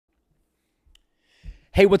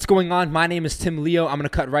Hey, what's going on? My name is Tim Leo. I'm going to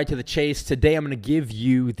cut right to the chase. Today, I'm going to give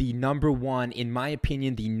you the number one, in my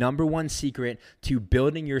opinion, the number one secret to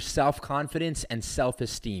building your self-confidence and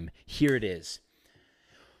self-esteem. Here it is.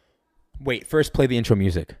 Wait, first play the intro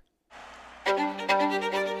music.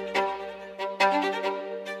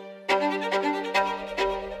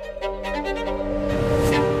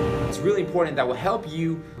 It's really important that will help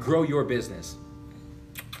you grow your business.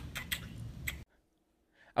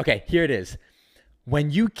 Okay, here it is.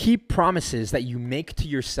 When you keep promises that you make to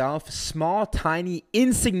yourself, small, tiny,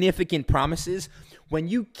 insignificant promises, when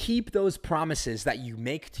you keep those promises that you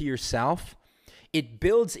make to yourself, it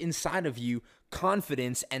builds inside of you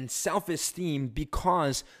confidence and self-esteem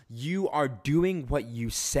because you are doing what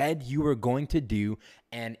you said you were going to do,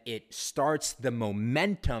 and it starts the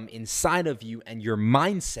momentum inside of you and your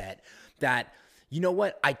mindset that, you know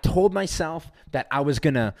what, I told myself that I was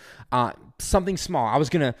going to, something small, I was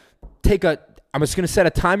going to set a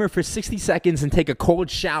timer for 60 seconds and take a cold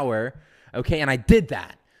shower, okay? And I did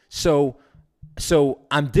that. So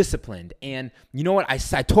I'm disciplined. And you know what? I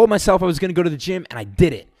told myself I was going to go to the gym, and I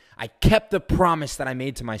did it. I kept the promise that I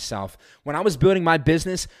made to myself. When I was building my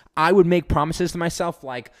business, I would make promises to myself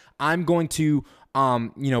like, I'm going to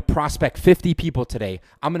prospect 50 people today.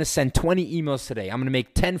 I'm going to send 20 emails today. I'm going to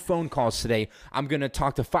make 10 phone calls today. I'm going to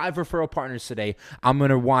talk to 5 referral partners today. I'm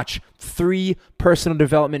going to watch 3 personal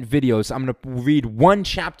development videos. I'm going to read 1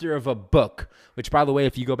 chapter of a book, which, by the way,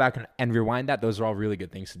 if you go back and rewind that, those are all really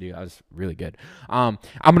good things to do. That was really good. I'm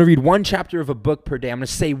going to read 1 chapter of a book per day. I'm going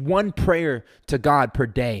to say 1 prayer to God per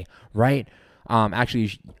day, right?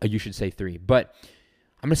 Actually, you should say 3, but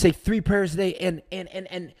I'm going to say 3 prayers a day,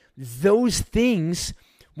 and those things,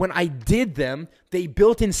 when I did them, they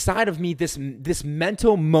built inside of me this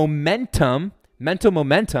mental momentum.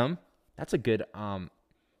 That's a good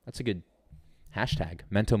hashtag,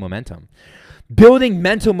 mental momentum. Building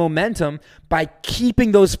mental momentum by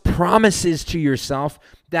keeping those promises to yourself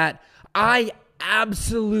that I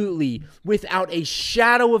absolutely, without a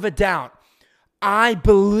shadow of a doubt, I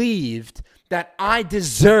believed that I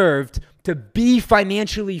deserved to be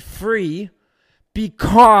financially free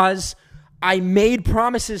because I made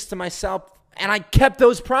promises to myself and I kept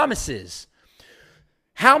those promises.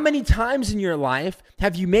 How many times in your life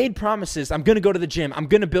have you made promises? I'm going to go to the gym. I'm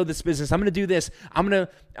going to build this business. I'm going to do this. I'm going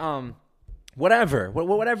to,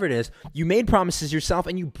 whatever it is. You made promises yourself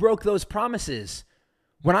and you broke those promises.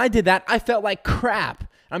 When I did that, I felt like crap.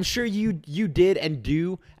 I'm sure you did and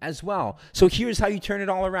do as well. So here's how you turn it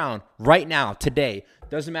all around right now, today.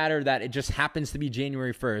 Doesn't matter that it just happens to be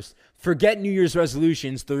January 1st. Forget New Year's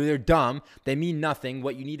resolutions. They're dumb. They mean nothing.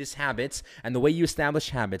 What you need is habits. And the way you establish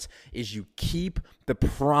habits is you keep the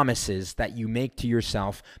promises that you make to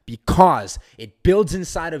yourself because it builds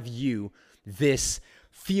inside of you this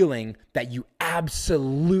feeling that you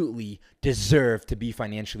absolutely deserve to be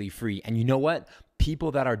financially free. And you know what?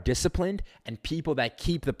 People that are disciplined and people that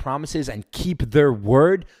keep the promises and keep their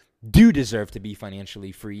word do deserve to be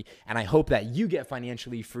financially free. And I hope that you get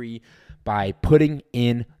financially free by putting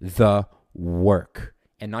in the work.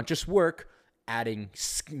 And not just work, adding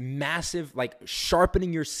massive, like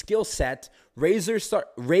sharpening your skill set, razor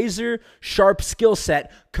sharp skill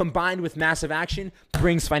set combined with massive action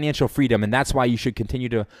brings financial freedom. And that's why you should continue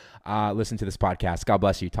to listen to this podcast. God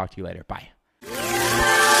bless you. Talk to you later. Bye.